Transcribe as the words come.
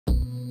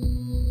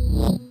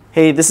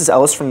Hey, this is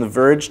Ellis from The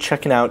Verge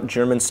checking out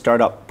German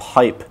startup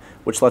Pipe,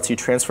 which lets you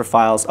transfer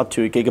files up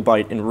to a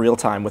gigabyte in real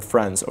time with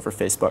friends over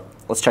Facebook.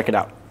 Let's check it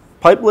out.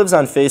 Pipe lives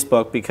on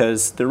Facebook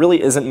because there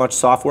really isn't much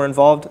software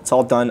involved. It's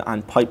all done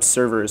on Pipe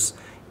servers.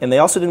 And they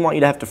also didn't want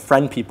you to have to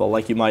friend people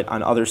like you might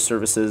on other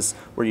services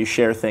where you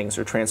share things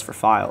or transfer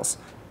files.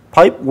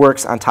 Pipe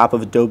works on top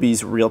of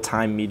Adobe's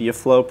real-time media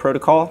flow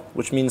protocol,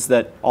 which means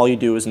that all you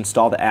do is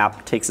install the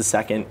app, takes a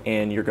second,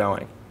 and you're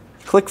going.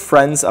 Click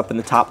Friends up in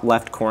the top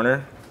left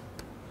corner.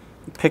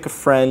 Pick a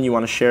friend you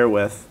want to share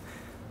with,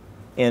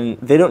 and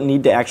they don't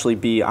need to actually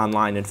be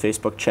online in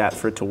Facebook chat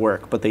for it to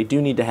work, but they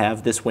do need to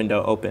have this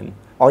window open.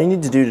 All you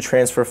need to do to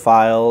transfer a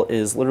file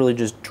is literally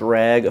just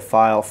drag a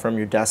file from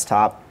your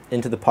desktop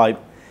into the Pipe,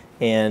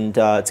 and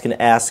it's going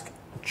to ask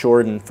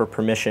Jordan for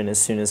permission as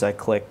soon as I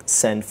click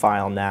Send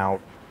File Now.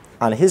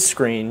 On his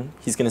screen,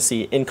 he's going to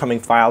see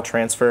Incoming File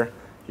Transfer.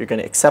 You're going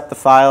to accept the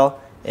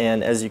file,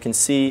 and as you can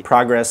see,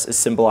 progress is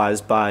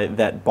symbolized by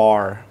that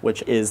bar,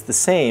 which is the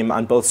same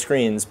on both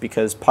screens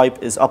because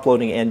Pipe is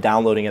uploading and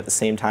downloading at the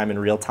same time in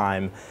real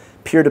time,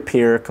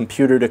 peer-to-peer,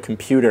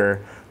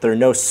 computer-to-computer. There are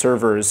no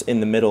servers in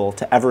the middle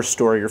to ever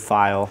store your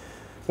file.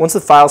 Once the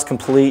file is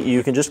complete,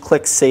 you can just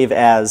click Save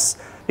As.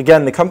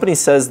 Again, the company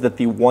says that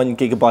the 1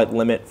 gigabyte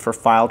limit for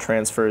file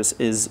transfers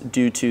is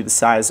due to the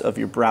size of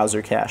your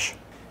browser cache.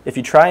 If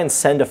you try and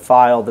send a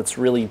file that's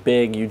really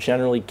big, you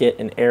generally get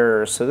an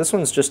error. So this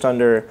one's just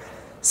under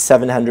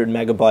 700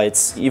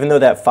 megabytes. Even though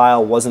that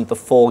file wasn't the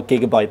full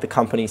gigabyte the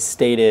company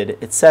stated,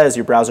 it says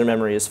your browser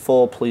memory is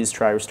full, please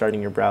try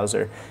restarting your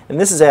browser. And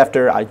this is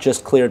after I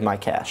just cleared my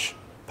cache.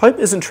 Pipe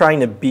isn't trying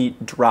to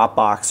beat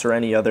Dropbox or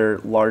any other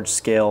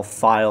large-scale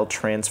file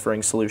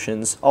transferring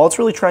solutions. All it's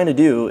really trying to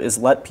do is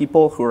let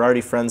people who are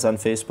already friends on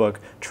Facebook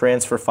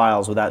transfer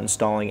files without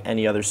installing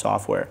any other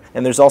software.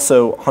 And there's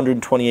also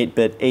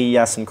 128-bit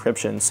AES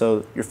encryption,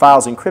 so your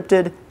file's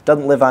encrypted,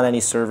 doesn't live on any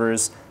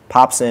servers,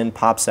 pops in,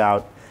 pops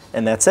out,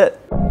 and that's it.